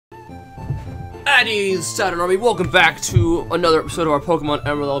Alrighty, Saturn Army, welcome back to another episode of our Pokemon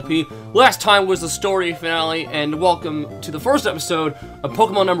Emerald LP. Last time was the story finale, and welcome to the first episode of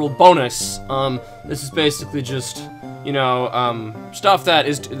Pokemon Emerald Bonus. This is basically just, you know, stuff that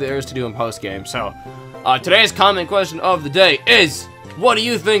there is to do in post-game. So, today's comment question of the day is, what do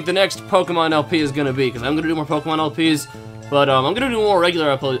you think the next Pokemon LP is going to be? Because I'm going to do more Pokemon LPs, but I'm going to do more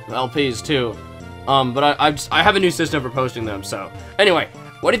regular LPs too. But I have a new system for posting them, so. Anyway.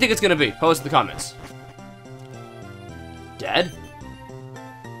 What do you think it's gonna be? Post in the comments. Dead?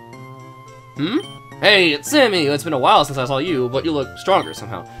 Hey, it's Sammy! It's been a while since I saw you, but you look stronger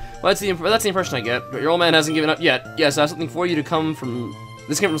somehow. Well, that's the impression I get. But your old man hasn't given up yet. Yes, I have something for you to come from...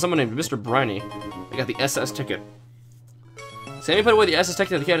 This came from someone named Mr. Briny. I got the SS ticket. Sammy put away the SS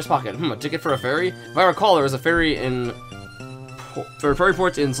ticket in the his pocket. A ticket for a ferry? If I recall, there was a ferry in... ferry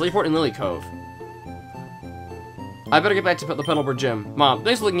ports in Slayport and Lily Cove. I better get back to the Petalburg gym. Mom,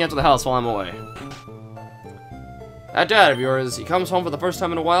 thanks for looking after the house while I'm away. That dad of yours, he comes home for the first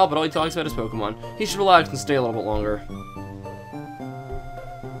time in a while, but all he talks about is Pokemon. He should relax and stay a little bit longer.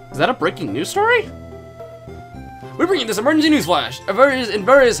 Is that a breaking news story? We're bringing this emergency news flash. In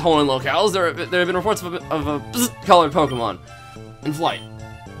various Hoenn locales, there have been reports of a colored Pokemon in flight.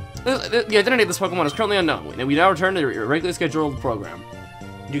 The identity of this Pokemon is currently unknown, and we now return to your regularly scheduled program.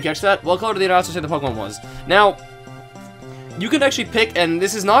 Did you catch that? What color did the announcer say the Pokemon was? Now, you can actually pick, and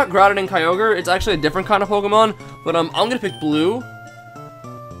this is not Groudon and Kyogre, it's actually a different kind of Pokemon, but I'm gonna pick blue.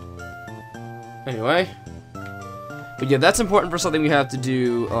 Anyway. But yeah, that's important for something we have to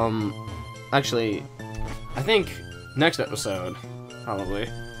do, actually, I think next episode, probably.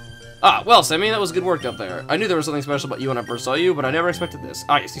 Ah, well, Sammy, that was good work up there. I knew there was something special about you when I first saw you, but I never expected this.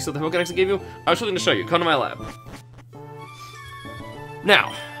 Ah, yes, you saw the Pokédex I gave you? I was willing to show you. Come to my lab.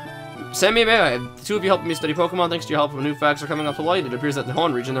 Now, Sammy and May, the two of you helping me study Pokemon. Thanks to your help, new facts are coming up to light. It appears that in the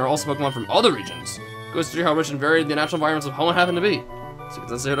Hoenn region, there are also Pokemon from other regions. Goes to show how rich and varied the natural environments of Hoenn happen to be. So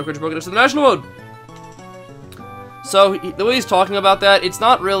let's say how to create your Pokédex to the national mode. So, the way he's talking about that, it's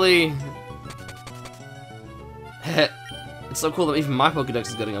not really... It's so cool that even my Pokédex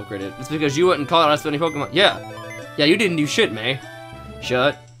is getting upgraded. It's because you went and caught us many Pokemon. Yeah, you didn't do shit, May.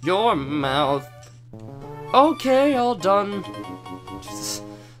 Shut your mouth. Okay, all done. Jesus.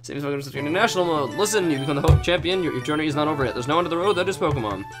 Same as Pokemon in national mode. Listen, you become the champion. Your journey is not over yet. There's no end to the road. That is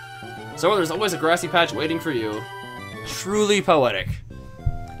Pokemon. So there's always a grassy patch waiting for you. Truly poetic.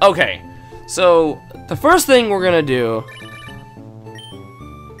 Okay, so the first thing we're gonna do.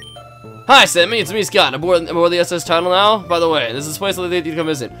 Hi, Sammy. It's me, Scott. I'm aboard the SS Title now. By the way, this is a place that you come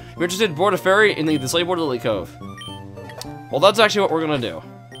visit. If you're interested, board a ferry in the Slayport Lily Cove. Well, that's actually what we're gonna do.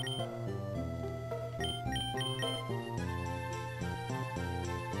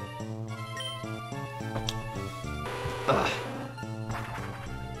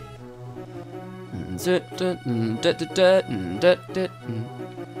 You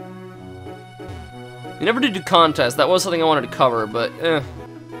never did do contests. That was something I wanted to cover, but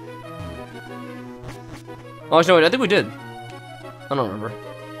Oh, actually, no, wait, I think we did. I don't remember.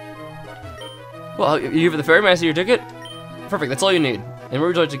 Well, you give it the ferry. May I see your ticket? Perfect. That's all you need. And where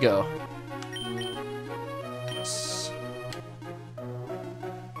would you like to go? Yes.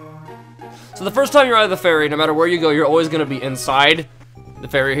 So the first time you're out of the ferry, no matter where you go, you're always going to be inside the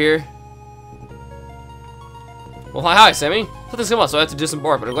ferry here. Well, hi, Sammy. Something's come up, so I have to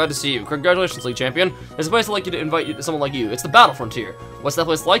disembark, but I'm glad to see you. Congratulations, League Champion. There's a place I'd like you to invite someone like you. It's the Battle Frontier. What's that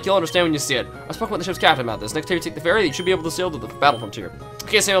place like? You'll understand when you see it. I spoke with the ship's captain about this. Next time you take the ferry, you should be able to sail to the Battle Frontier.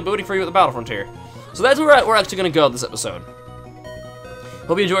 Okay, Sammy, I'll be waiting for you at the Battle Frontier. So that's where we're actually going to go this episode.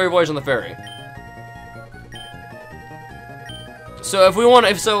 Hope you enjoy your voyage on the ferry. So if we want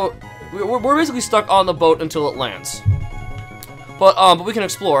to, we're basically stuck on the boat until it lands. But we can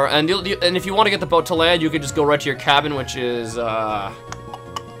explore, and if you want to get the boat to land, you can just go right to your cabin, which is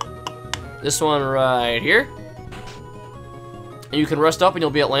this one right here. And you can rest up, and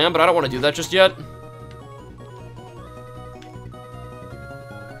you'll be at land. But I don't want to do that just yet.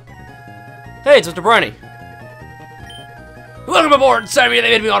 Hey, it's Mr. Briny. Welcome aboard, Sammy.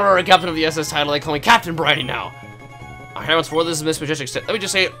 They made me honorary captain of the SS Title. They call me Captain Briny now. I haven't for this Miss Majestic. Let me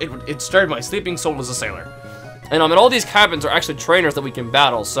just say, it stirred my sleeping soul as a sailor. And all these cabins are actually trainers that we can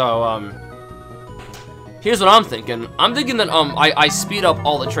battle, so, here's what I'm thinking. I'm thinking that, I speed up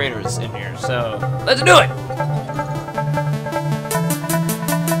all the trainers in here, so, let's do it!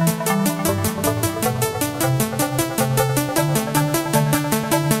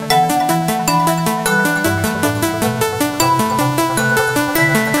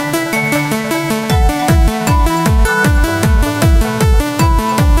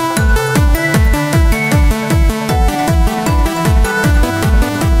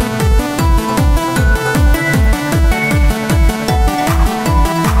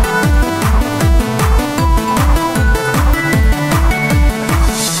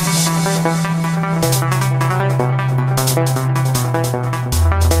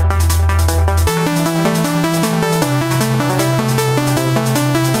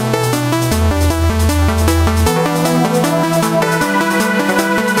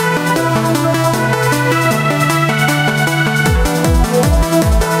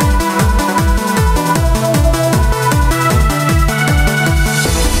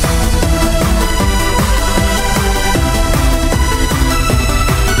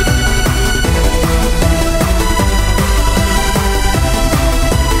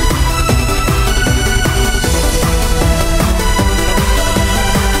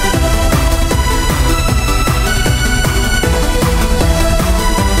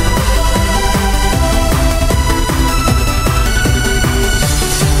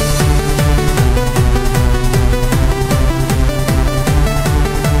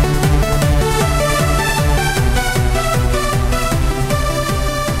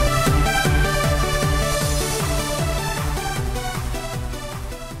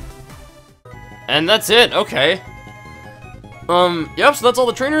 And that's it, okay. Yep, so that's all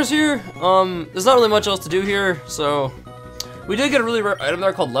the trainers here. There's not really much else to do here, so... We did get a really rare item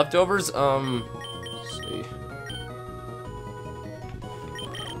there called Leftovers, let's see.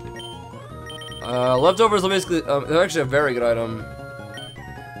 Leftovers are basically, they're actually a very good item.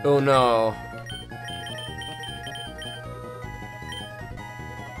 Oh no.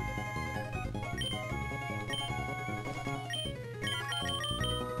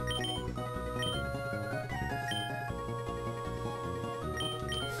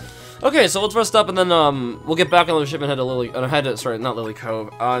 Okay, so let's rest up and then we'll get back on the ship and head to sorry, not Lily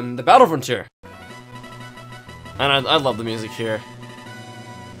Cove, on the Battle Frontier. And I love the music here.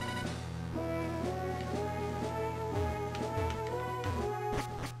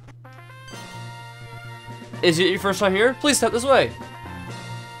 Is it your first time here? Please step this way.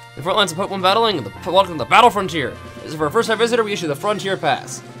 The front lines of Pokemon battling, welcome to the Battle Frontier. This is for a first-time visitor, we issue the Frontier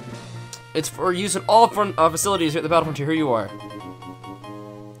Pass. It's for use in all facilities here at the Battle Frontier. Here you are.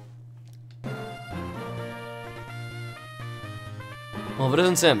 Well, if it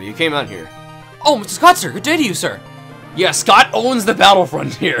isn't Sammy, you came out here. Oh, Mr. Scott, sir, good day to you, sir. Yeah, Scott owns the Battle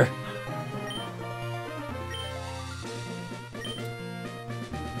Frontier.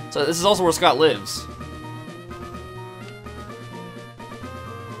 So this is also where Scott lives.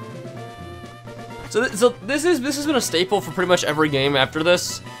 So this has been a staple for pretty much every game after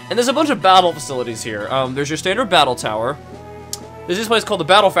this, and there's a bunch of battle facilities here. There's your standard battle tower. There's this place called the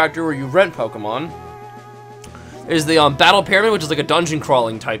Battle Factory where you rent Pokemon. There's the Battle Pyramid, which is like a dungeon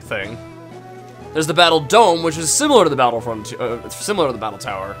crawling type thing. There's the Battle Dome, which is similar to the similar to the Battle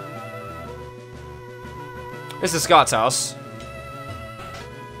Tower. This is Scott's house.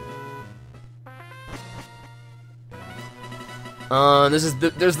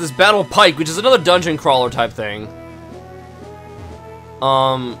 There's this Battle Pike, which is another dungeon crawler type thing.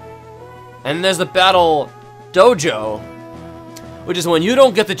 And there's the Battle Dojo, which is when you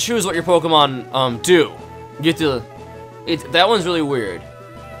don't get to choose what your Pokemon do. You have to. That one's really weird.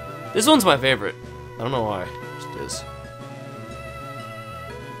 This one's my favorite. I don't know why. It just is.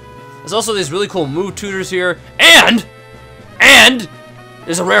 There's also these really cool move tutors here, and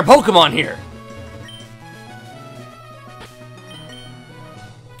there's a rare Pokemon here.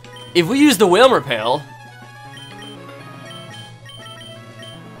 If we use the Whale Repel,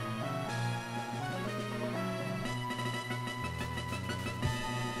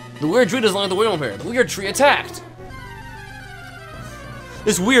 the weird tree doesn't like the Whale Repel. The weird tree attacked.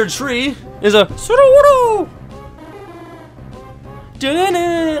 This weird tree is a Sudowoodo.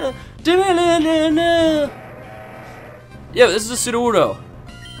 Yeah, this is a Sudowoodo.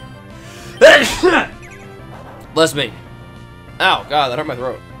 Bless me. Ow, God, that hurt my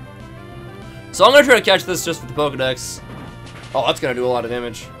throat. So I'm gonna try to catch this just with the Pokedex. Oh, that's gonna do a lot of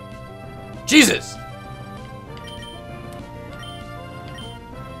damage. Jesus!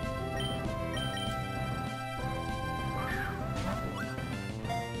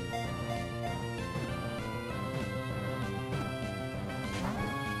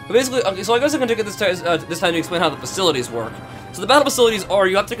 But basically, okay, so I guess I can take it this time to explain how the facilities work. So the battle facilities are,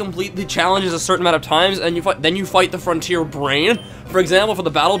 you have to complete the challenges a certain amount of times, and then you fight the Frontier Brain. For example, for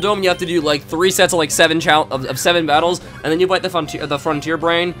the Battle Dome, you have to do like 3 sets of like 7 battles, and then you fight the Frontier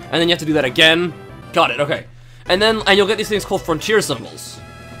Brain, and then you have to do that again. Got it, okay. And you'll get these things called Frontier Symbols.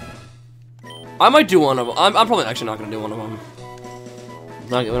 I might do one of them. I'm probably actually not going to do one of them.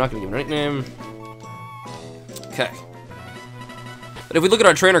 We're not going to give it a nickname. Okay. But if we look at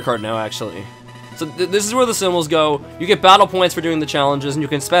our trainer card now, actually. So this is where the symbols go. You get battle points for doing the challenges, and you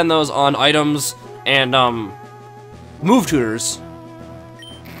can spend those on items and move tutors.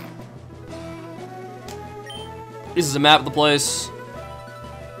 This is a map of the place.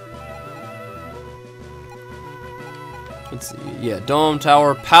 Let's see. Yeah, Dome,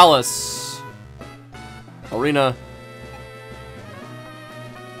 Tower, Palace, Arena.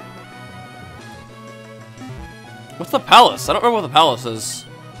 What's the Palace? I don't remember what the Palace is.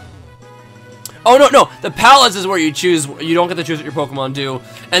 Oh, no. The Palace is where you choose. You don't get to choose what your Pokemon do.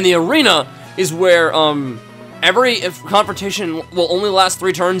 And the Arena is where, every confrontation will only last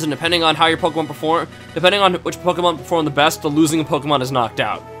 3 turns, and depending on how your Pokemon perform, depending on which Pokemon perform the best, the losing Pokemon is knocked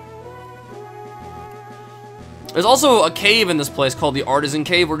out. There's also a cave in this place called the Artisan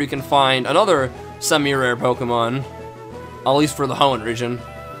Cave, where you can find another semi-rare Pokemon, at least for the Hoenn region.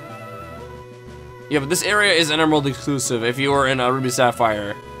 Yeah, but this area is an Emerald exclusive. If you were in a Ruby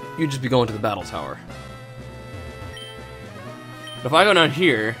Sapphire, you'd just be going to the Battle Tower. But if I go down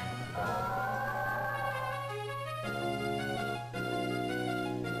here...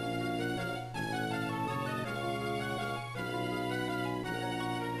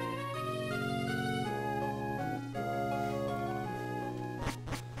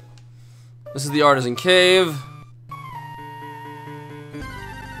 This is the Artisan Cave.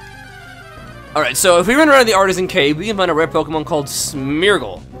 Alright, so if we run around the Artisan Cave, we can find a rare Pokemon called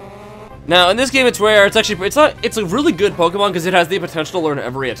Smeargle. Now, in this game, it's rare. It's a really good Pokemon because it has the potential to learn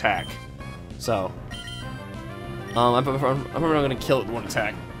every attack. So, I'm probably not gonna kill it with one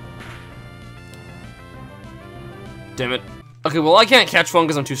attack. Damn it. Okay, well, I can't catch one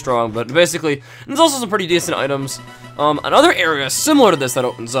because I'm too strong, but basically, there's also some pretty decent items. Another area similar to this that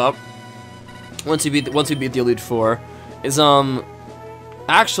opens up once we beat the Elite Four is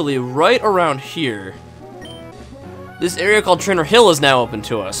actually right around here. This area called Trainer Hill is now open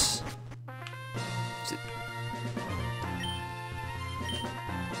to us.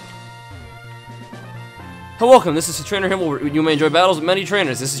 Hello, welcome. This is the Trainer Hill where you may enjoy battles with many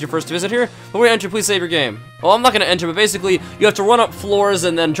trainers. This is your first visit here? Before you enter, please save your game. Well, I'm not going to enter, but basically, you have to run up floors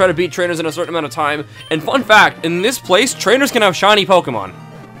and then try to beat trainers in a certain amount of time. And fun fact, in this place, trainers can have shiny Pokemon.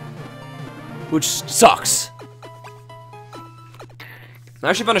 Which sucks. I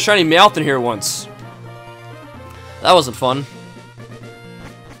actually found a shiny Meowth in here once. That wasn't fun.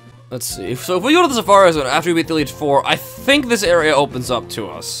 Let's see. So if we go to the Safari Zone after we beat the Elite Four, I think this area opens up to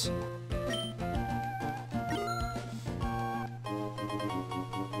us.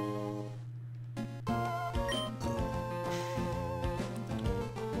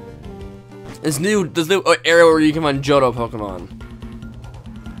 This new area where you can find Johto Pokemon.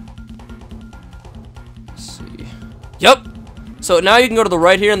 Let's see. Yep. So now you can go to the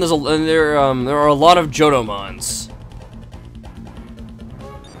right here, and there are a lot of Johtomons.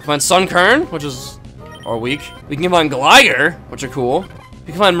 Find Sunkern, which is weak. We can find Gligar, which are cool.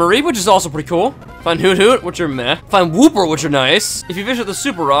 We can find Mareep, which is also pretty cool. Find Hoot Hoot, which are meh. Find Wooper, which are nice. If you visit the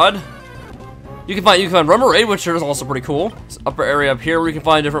Super Rod, you can find Remoraid, which is also pretty cool. This upper area up here where you can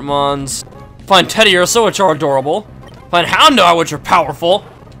find different mons. Find Teddiursa, which are adorable. Find Houndour, which are powerful.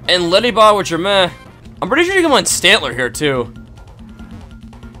 And Ladybug, which are meh. I'm pretty sure you can find Stantler here, too.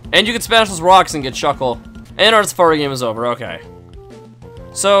 And you can smash those rocks and get Shuckle. And our Safari game is over, okay.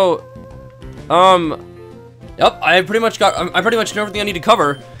 So, yep, I pretty much know everything I need to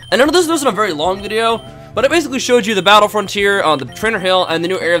cover. And I know this wasn't a very long video, but it basically showed you the Battle Frontier, the Trainer Hill, and the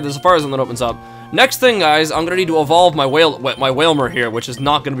new area of the Safari Zone that opens up. Next thing, guys, I'm gonna need to evolve my Wailmer here, which is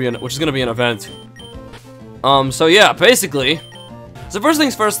gonna be an event. So yeah, basically. So first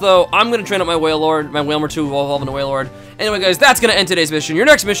things first, though, I'm gonna train up my Wailmer to evolve into Wailord. Anyway, guys, that's gonna end today's mission. Your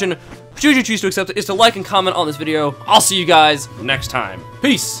next mission, should you choose to accept it, is to like and comment on this video. I'll see you guys next time.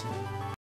 Peace.